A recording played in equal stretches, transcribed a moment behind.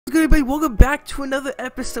Good everybody, welcome back to another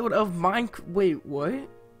episode of Minecraft. Wait,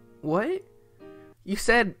 what? You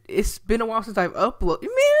said it's been a while since I've uploaded.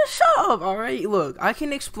 Man, shut up, alright? Look, I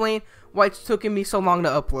can explain why it's taking me so long to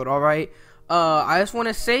upload, alright? I just want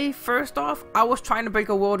to say, first off, I was trying to break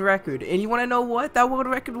a world record. And you want to know what that world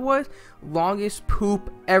record was? Longest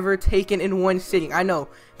poop ever taken in one sitting. I know,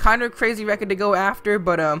 kind of a crazy record to go after,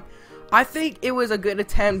 but I think it was a good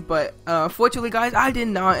attempt. But fortunately, guys, I did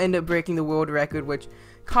not end up breaking the world record, which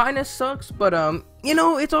kind of sucks, but you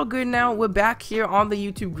know, it's all good now. We're back here on the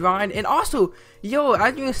YouTube grind. And also, yo,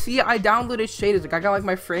 as you can see, I downloaded shaders. Like, I got like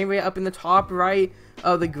my frame rate up in the top right,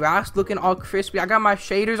 the grass looking all crispy. I got my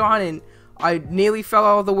shaders on and I nearly fell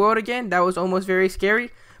out of the world again. That was almost very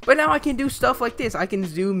scary. But now I can do stuff like this. I can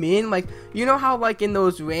zoom in, like, you know how like in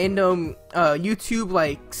those random YouTube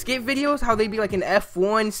like skip videos, how they be like in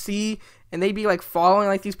F1C and they be like following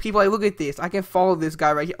like these people. Like, look at this, I can follow this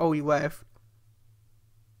guy right here. Oh, he left.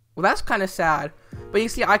 Well, that's kind of sad. But you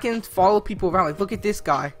see, I can follow people around. Like, look at this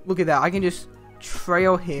guy. Look at that. I can just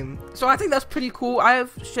trail him. So I think that's pretty cool. I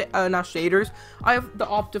have not shaders. I have the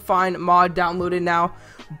Optifine mod downloaded now.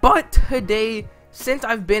 But today, since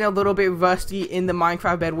I've been a little bit rusty in the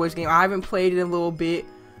Minecraft Bedwars game, I haven't played it in a little bit.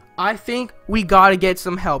 I think we gotta get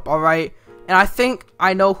some help, alright? And I think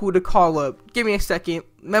I know who to call up. Give me a second.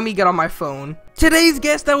 Let me get on my phone. Today's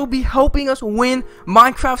guest that will be helping us win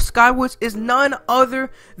Minecraft Skywars is none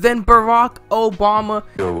other than Barack Obama.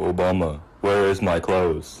 Yo, Obama, where is my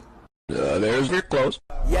clothes? There's your clothes.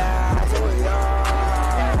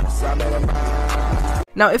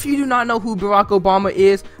 Now, if you do not know who Barack Obama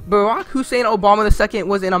is, Barack Hussein Obama II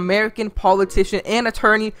was an American politician and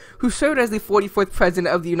attorney who served as the 44th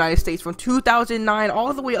president of the United States from 2009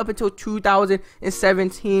 all the way up until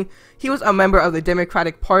 2017. He was a member of the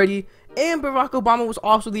Democratic Party, and Barack Obama was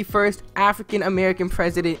also the first African American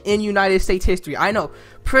president in United States history. I know,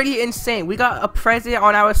 pretty insane. We got a president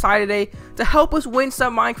on our side today to help us win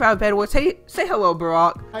some Minecraft Bedwars. Hey, say hello,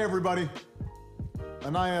 Barack. Hi, everybody.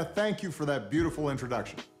 Anaya, thank you for that beautiful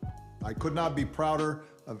introduction. I could not be prouder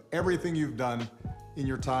of everything you've done in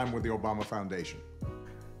your time with the Obama Foundation.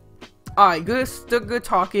 Alright, good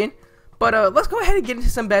talking. But let's go ahead and get into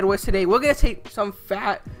some Bedwars today. We're gonna take some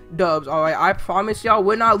fat dubs, alright? I promise y'all,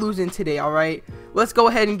 we're not losing today, alright? Let's go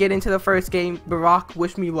ahead and get into the first game. Barack,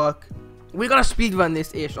 wish me luck. We gotta speedrun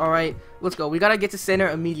this ish, alright? Let's go. We gotta get to center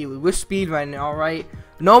immediately. We're speedrunning, alright?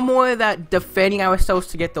 No more of that defending ourselves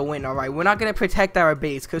to get the win, alright? We're not gonna protect our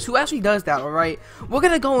base, because who actually does that, alright? We're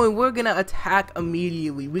gonna go and we're gonna attack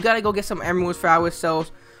immediately. We gotta go get some emeralds for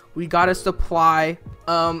ourselves. We gotta supply.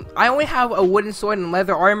 I only have a wooden sword and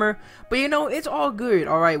leather armor, but you know, it's all good,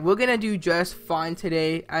 alright? We're gonna do just fine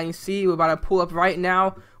today. I can see we're about to pull up right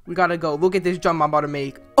now. We gotta go. Look at this jump I'm about to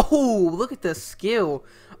make. Oh, look at the skill.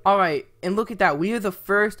 Alright, and look at that. We are the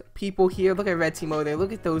first people here. Look at red team over there.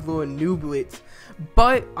 Look at those little nooblets.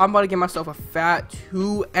 But I'm about to get myself a fat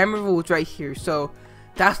 2 emeralds right here. So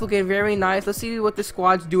that's looking very nice. Let's see what the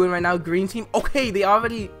squad's doing right now. Green team. Okay, they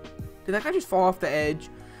already... Did that guy just fall off the edge?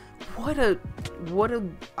 What a...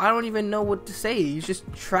 I don't even know what to say. He's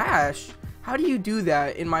just trash. How do you do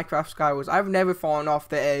that in Minecraft Skywars? I've never fallen off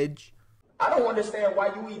the edge. I don't understand why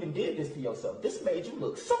you even did this to yourself. This made you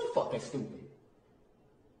look so fucking stupid.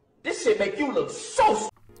 This shit make you look so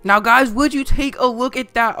stupid. Now, guys, would you take a look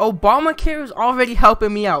at that? Obamacare is already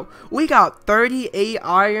helping me out. We got 38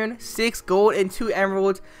 iron, 6 gold, and 2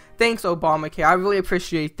 emeralds. Thanks, Obamacare. I really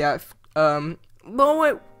appreciate that. But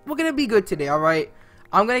we're gonna be good today, alright?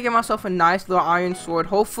 I'm gonna get myself a nice little iron sword.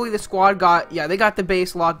 Hopefully the squad got, yeah, they got the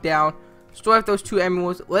base locked down. Store up those 2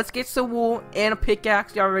 emeralds. Let's get some wool and a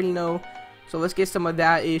pickaxe, you already know. So let's get some of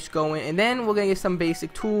that ish going. And then we're gonna get some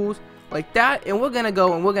basic tools like that, and we're gonna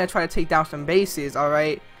go and we're gonna try to take down some bases,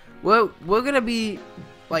 alright? We're gonna be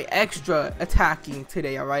like extra attacking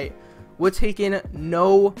today, alright? We're taking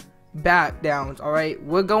no back downs, alright?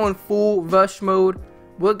 We're going full rush mode.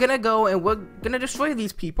 We're gonna go and we're gonna destroy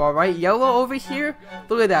these people, alright? Yellow over here,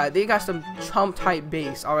 look at that. They got some chump type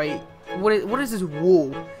base, alright? What is this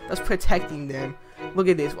wool that's protecting them? Look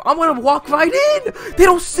at this. I'm gonna walk right in. They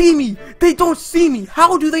don't see me. They don't see me.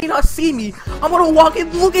 How do they not see me? I'm gonna walk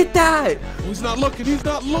in. Look at that. He's not looking. He's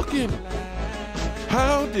not looking.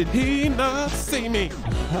 How did he not see me?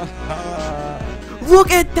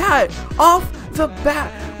 Look at that. Off the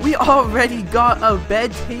bat, we already got a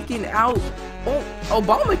bed taken out. Oh,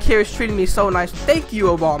 Obamacare is treating me so nice. Thank you,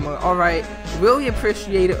 Obama. Alright. Really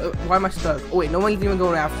appreciate it. Why am I stuck? Oh, wait. No one's even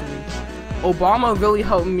going after me. Obama really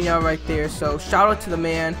helped me out right there, so shout out to the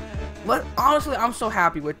man. But honestly, I'm so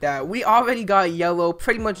happy with that. We already got yellow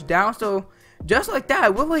pretty much down, so just like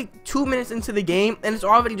that, we're like 2 minutes into the game, and it's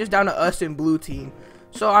already just down to us and blue team.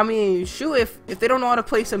 So I mean, shoot, if they don't know how to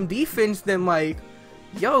play some defense, then like,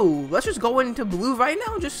 yo, let's just go into blue right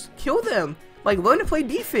now and just kill them. Like, learn to play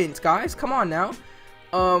defense, guys. Come on now.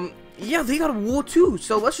 Yeah, they got a wool too,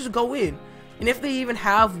 so let's just go in. And if they even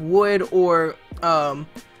have wood or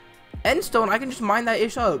endstone, I can just mine that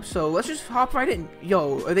ish up. So let's just hop right in.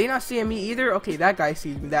 Yo, are they not seeing me either? Okay, that guy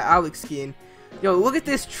sees me, that Alex skin. Yo, look at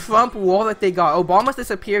this Trump wall that they got. Obama's the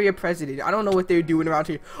superior president. I don't know what they're doing around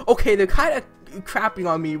here. Okay, they're kind of crapping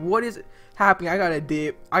on me. What is happening? I gotta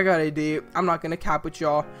dip. I'm not gonna cap with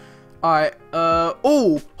y'all. Alright,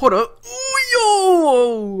 oh, hold up.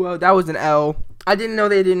 Ooh, yo, that was an L. I didn't know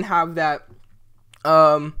they didn't have that,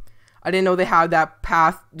 I didn't know they had that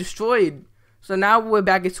path destroyed. So now we're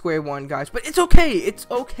back at square one, guys. But it's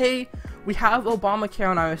okay. We have Obamacare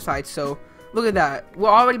on our side, so look at that. We're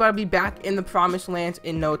already about to be back in the promised lands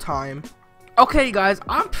in no time. Okay, guys,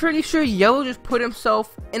 I'm pretty sure Yellow just put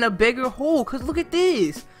himself in a bigger hole, because look at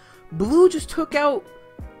this. Blue just took out,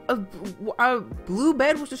 our blue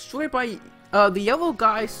bed was destroyed by the yellow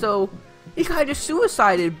guy, so he kind of just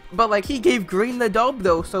suicided. But, like, he gave green the dub,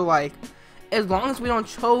 though, so, like, as long as we don't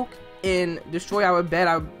choke and destroy our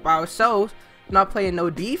bed by ourselves, not playing no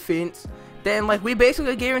defense, then, like, we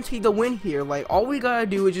basically guaranteed the win here. Like, all we gotta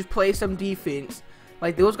do is just play some defense.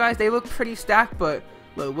 Like, those guys, they look pretty stacked, but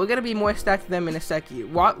look, we're gonna be more stacked than them in a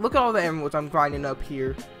second. Look at all the emeralds I'm grinding up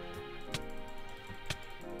here.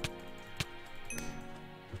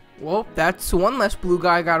 Well, that's one less blue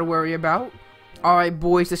guy I gotta worry about. Alright,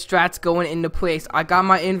 boys, the strat's going into place. I got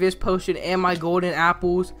my invis potion and my golden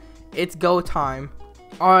apples. It's go time.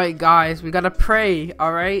 Alright, guys, we gotta pray,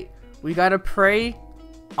 alright? We gotta pray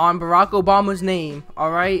on Barack Obama's name,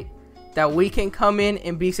 alright? That we can come in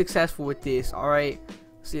and be successful with this, alright?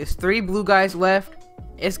 So there's 3 blue guys left.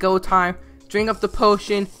 It's go time. Drink up the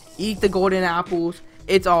potion, eat the golden apples.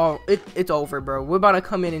 It's over, bro. We're about to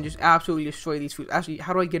come in and just absolutely destroy these fruits. Actually,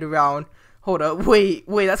 how do I get around? Hold up. Wait,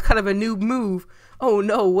 that's kind of a new move. Oh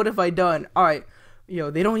no, what have I done? Alright. Yo,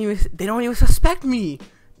 they don't even suspect me.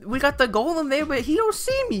 We got the golem there, but he don't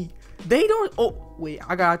see me. They don't. Oh, wait.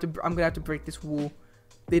 I'm gonna have to break this wool.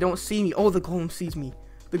 They don't see me. Oh, the golem sees me.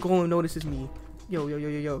 The golem notices me. Yo.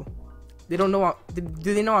 They don't know.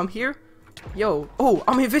 Do they know I'm here? Yo. Oh,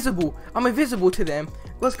 I'm invisible. I'm invisible to them.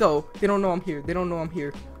 Let's go. They don't know I'm here.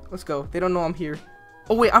 Let's go. They don't know I'm here.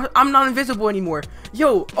 Oh wait, I'm not invisible anymore.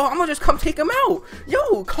 Yo. Oh, I'm gonna just come take them out.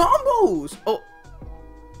 Yo, combos. Oh.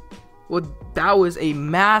 Well, that was a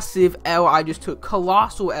massive L I just took.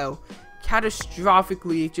 Colossal L.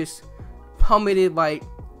 Catastrophically just plummeted like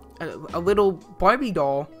a little Barbie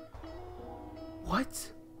doll. What?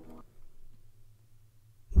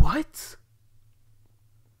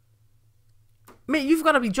 Man, you've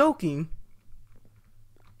got to be joking.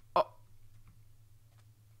 Oh.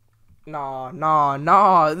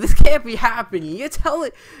 Nah. This can't be happening.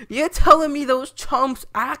 You're telling me those chumps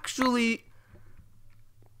actually...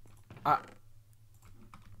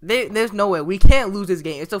 There's no way. We can't lose this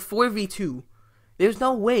game. It's a 4v2. There's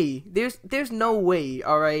no way. There's no way,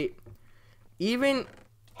 alright? Even...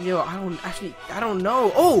 Yo, I don't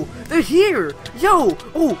know. Oh, they're here. Yo,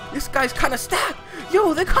 oh, this guy's kind of stacked.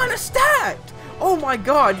 Yo, they're kind of stacked. Oh my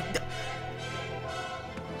god.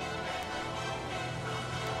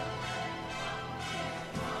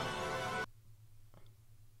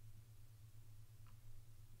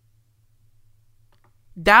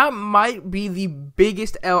 That might be the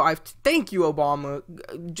biggest L I've... Thank you, Obama.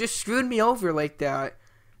 Just screwed me over like that.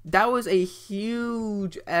 That was a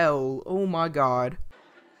huge L. Oh my god.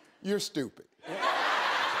 You're stupid.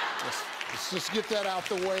 Let's just get that out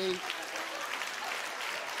the way.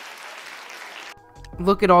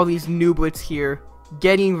 Look at all these nooblets here,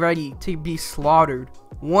 getting ready to be slaughtered,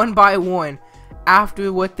 one by one,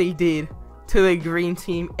 after what they did to the green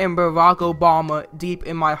team and Barack Obama deep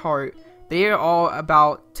in my heart. They are all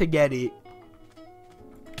about to get it.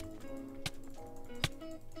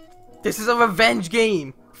 This is a revenge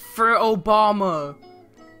game for Obama.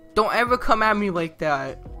 Don't ever come at me like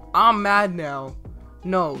that. I'm mad now.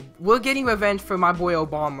 No, we're getting revenge for my boy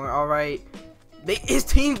Obama, alright? His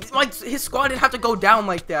team, like, his squad didn't have to go down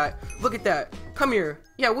like that. Look at that. Come here.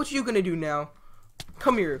 Yeah, what you gonna do now?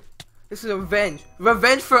 Come here. This is revenge.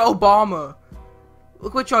 Revenge for Obama.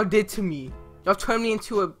 Look what y'all did to me. Y'all turned me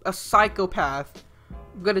into a psychopath.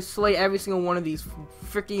 I'm gonna slay every single one of these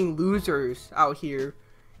freaking losers out here.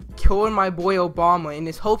 Killing my boy Obama in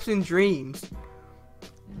his hopes and dreams.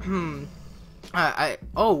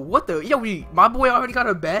 Oh, what the? Yeah, my boy already got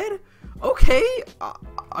a bed? Okay,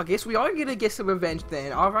 I guess we are gonna get some revenge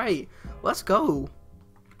then. Alright, let's go.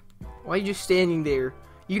 Why are you just standing there?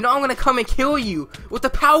 You know I'm gonna come and kill you with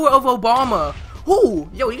the power of Obama. Oh,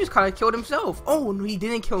 yo, he just kind of killed himself. Oh, no, he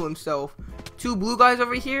didn't kill himself. 2 blue guys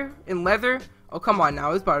over here in leather. Oh, come on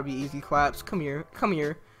now. It's about to be easy claps. Come here. Come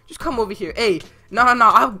here. Just come over here. Hey, no.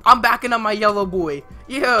 I'm backing up my yellow boy.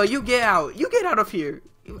 Yeah, you get out. You get out of here.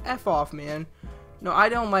 F off, man. No, I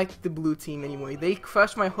don't like the blue team anyway. They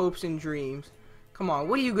crushed my hopes and dreams. Come on.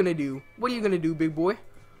 What are you going to do? What are you going to do, big boy?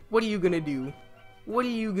 What are you going to do? What are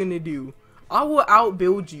you going to do? I will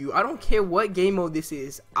outbuild you. I don't care what game mode this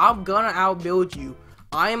is. I'm gonna outbuild you.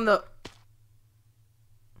 I am the...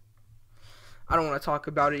 I don't want to talk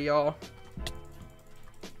about it, y'all.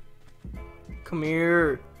 Come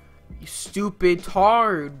here. You stupid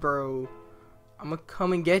tard, bro. I'm gonna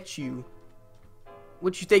come and get you.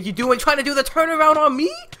 What you think you're doing? Trying to do the turnaround on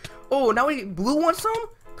me? Oh, now we blue wants some?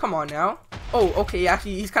 Come on now. Oh, okay,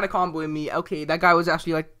 actually, he's kind of comboing me. Okay, that guy was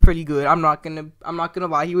actually, like, pretty good. I'm not gonna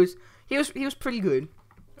lie. He was pretty good.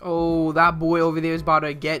 Oh, that boy over there is about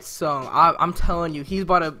to get some. I'm telling you, he's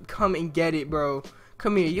about to come and get it, bro.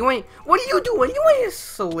 Come here. What are you doing? You ain't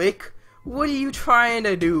slick. What are you trying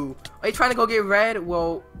to do? Are you trying to go get red?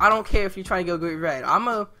 Well, I don't care if you're trying to go get red. I'm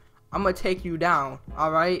gonna take you down,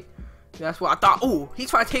 alright? That's what I thought. Oh, he's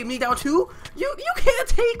trying to take me down too? You can't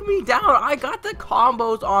take me down. I got the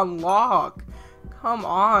combos on lock. Come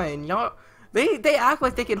on, y'all. They act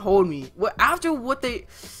like they can hold me.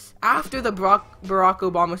 After the Barack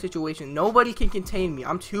Obama situation, nobody can contain me.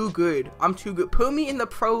 I'm too good. I'm too good. Put me in the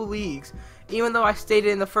pro leagues. Even though I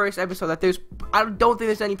stated in the first episode that I don't think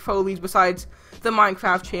there's any pro leagues besides the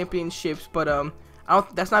Minecraft championships, but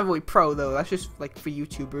that's not really pro though. That's just like for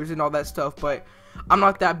YouTubers and all that stuff. But I'm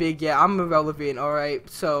not that big yet. I'm irrelevant. All right,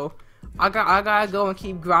 so I gotta go and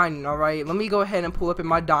keep grinding. All right, let me go ahead and pull up in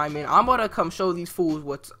my diamond. I'm about to come show these fools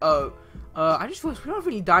what's up. I just realized we don't have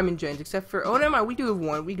any diamond gens except for, oh, never mind, we do have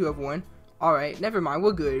one. Alright, never mind,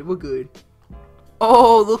 we're good.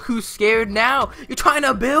 Oh, look who's scared now. You're trying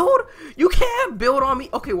to build? You can't build on me.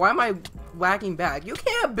 Okay, why am I lagging back? You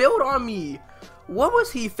can't build on me. What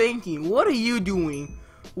was he thinking? What are you doing?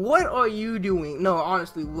 What are you doing? No,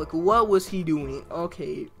 honestly, look, what was he doing?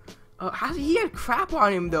 Okay. He had crap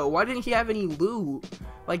on him, though. Why didn't he have any loot?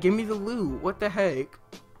 Like, give me the loot. What the heck?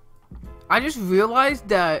 I just realized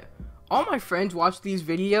that all my friends watch these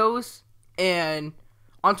videos, and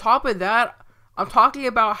on top of that, I'm talking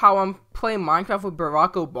about how I'm playing Minecraft with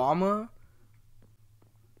Barack Obama.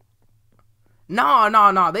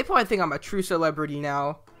 Nah. They probably think I'm a true celebrity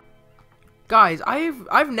now. Guys,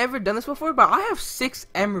 I've never done this before, but I have 6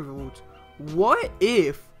 emeralds. What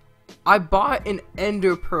if I bought an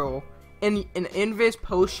ender pearl and an invis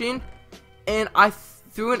potion, and I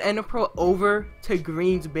threw an ender pearl over to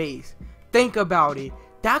Green's base? Think about it.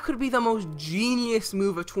 That could be the most genius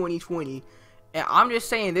move of 2020. And I'm just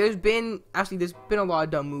saying, there's been a lot of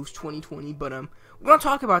dumb moves 2020, but we're gonna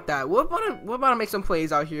talk about that. We're about to make some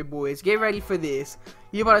plays out here, boys. Get ready for this.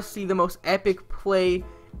 You're about to see the most epic play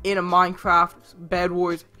in a Minecraft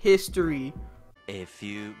Bedwars history. A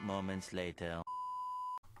few moments later.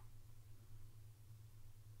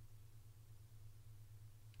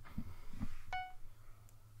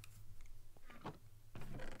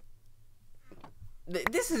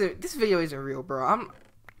 This video isn't real, bro.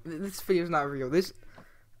 This video is not real.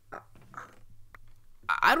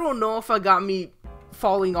 I don't know if I got me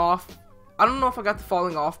falling off. I don't know if I got the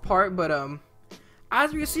falling off part, but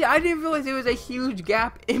as you can see, I didn't realize there was a huge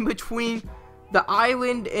gap in between the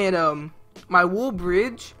island and my wool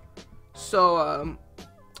bridge. So oh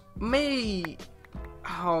my,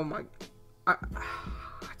 I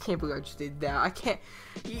can't believe I just did that. I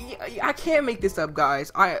can't make this up,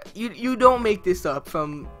 guys. You don't make this up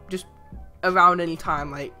from just around any time.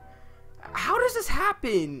 Like, how does this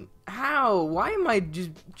happen? How? Why am I just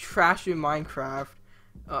trashing Minecraft?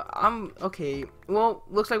 Okay. Well,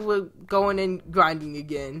 looks like we're going and grinding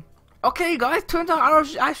again. Okay, guys. Turns out I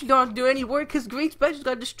actually don't have to do any work because Great Specials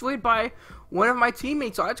got destroyed by one of my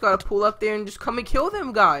teammates. So I just gotta pull up there and just come and kill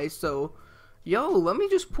them, guys. So, yo, let me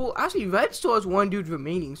just pull. Actually, Red still has 1 dude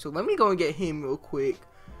remaining. So let me go and get him real quick,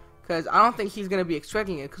 because I don't think he's gonna be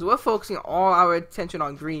expecting it. Because we're focusing all our attention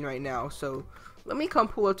on Green right now. So let me come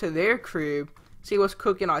pull up to their crib, see what's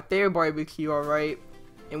cooking at their barbecue, alright?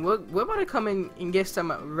 And we're about to come in and get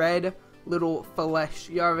some red little flesh.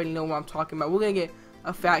 You already know what I'm talking about. We're gonna get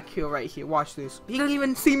a fat kill right here. Watch this. He doesn't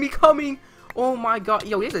even see me coming. Oh my god.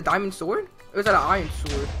 Yo, he has a diamond sword? Or is that an iron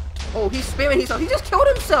sword? Oh, he's spamming himself. He just killed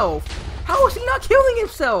himself. How is he not killing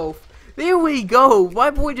himself? There we go. My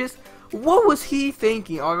boy just... What was he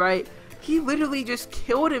thinking, alright? He literally just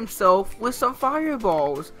killed himself with some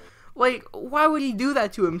fireballs. Like, why would he do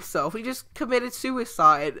that to himself? He just committed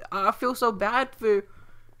suicide. I feel so bad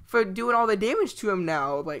for doing all the damage to him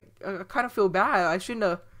now. Like, I kind of feel bad. I shouldn't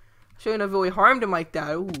have really harmed him like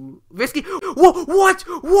that. Ooh, risky. Whoa, what?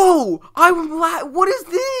 Whoa! What is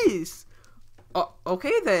this?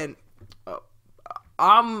 Okay then.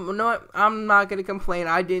 I'm not gonna complain.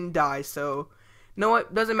 I didn't die, so you know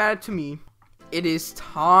what? Doesn't matter to me. It is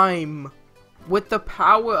time. With the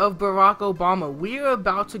power of Barack Obama, we are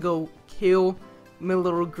about to go kill my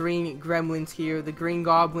little green gremlins here, the green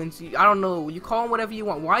goblins. I don't know. You call them whatever you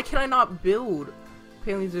want. Why can I not build?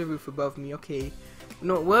 Apparently there's a roof above me. Okay.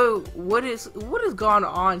 No, what has gone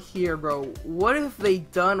on here, bro? What have they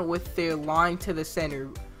done with their line to the center?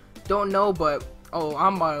 Don't know, but they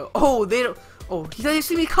don't. Oh, he doesn't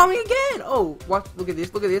see me coming again. Oh, watch! Look at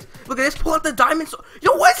this! Look at this! Look at this! Pull out the diamonds!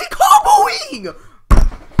 Yo, what is he comboing?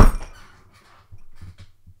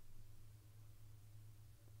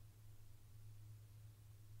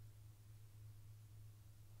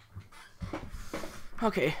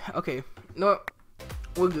 Okay. No,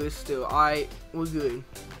 we're good still. We're good.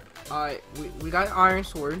 We got an iron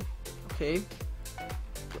sword. Okay.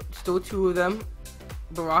 Still 2 of them.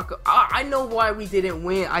 Barack. I know why we didn't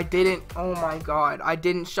win. Oh my god. I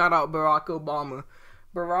didn't shout out Barack Obama.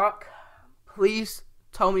 Barack, please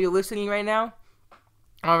tell me you're listening right now.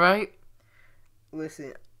 Alright?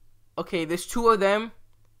 Listen. Okay, there's 2 of them.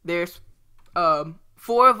 There's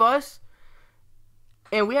 4 of us.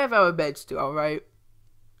 And we have our beds too, alright?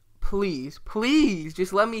 Please,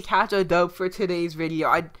 just let me catch a dub for today's video.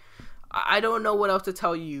 I don't know what else to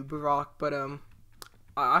tell you, Barack, but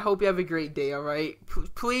I hope you have a great day, alright?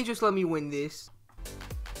 Please just let me win this.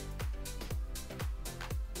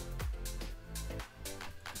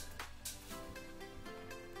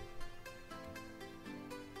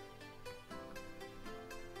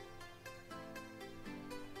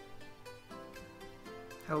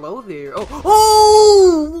 Hello there.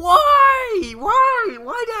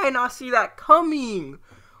 Why did I not see that coming?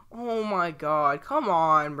 Oh my god, come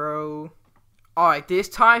on, bro. Alright, this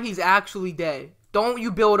time he's actually dead. Don't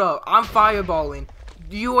you build up. I'm fireballing.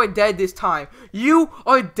 You are dead this time. You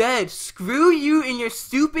are dead. Screw you and your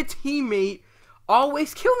stupid teammate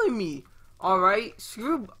always killing me. Alright?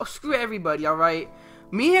 Screw everybody, alright?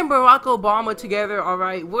 Me and Barack Obama together,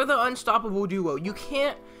 alright? We're the unstoppable duo. You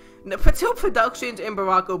can't... Patil Productions and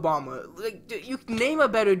Barack Obama. Like, you name a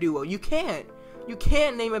better duo. You can't. You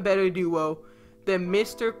can't name a better duo than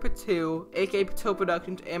Mr. Patil, aka Patil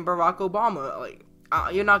Productions, and Barack Obama. Like,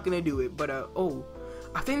 you're not gonna do it. But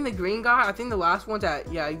I think the green guy. I think the last one's at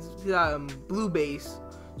he's blue base.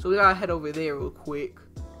 So we gotta head over there real quick.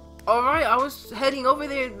 All right, I was heading over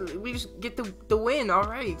there. We just get the win. All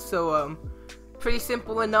right, so pretty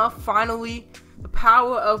simple enough. Finally, the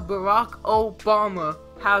power of Barack Obama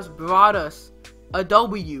has brought us a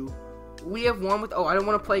W. We have won with... Oh, I don't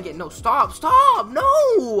want to play again. No, stop.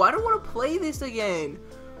 No, I don't want to play this again.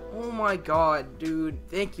 Oh my god, dude.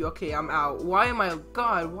 Thank you. Okay, I'm out. Why do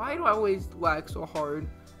I always lag so hard?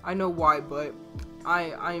 I know why, but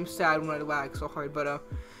I am sad when I lag so hard. But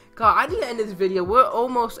god, I need to end this video. We're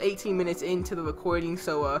almost 18 minutes into the recording,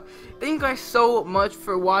 so thank you guys so much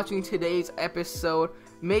for watching today's episode.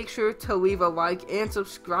 Make sure to leave a like and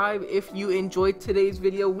subscribe if you enjoyed today's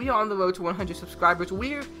video. We are on the road to 100 subscribers.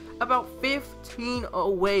 We're about 15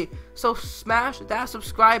 away. So smash that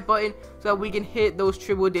subscribe button so that we can hit those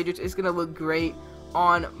triple digits. It's going to look great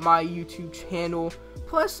on my YouTube channel.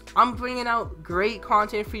 Plus, I'm bringing out great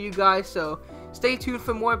content for you guys. So stay tuned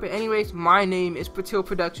for more. But anyways, my name is Patil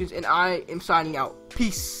Productions and I am signing out.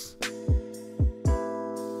 Peace.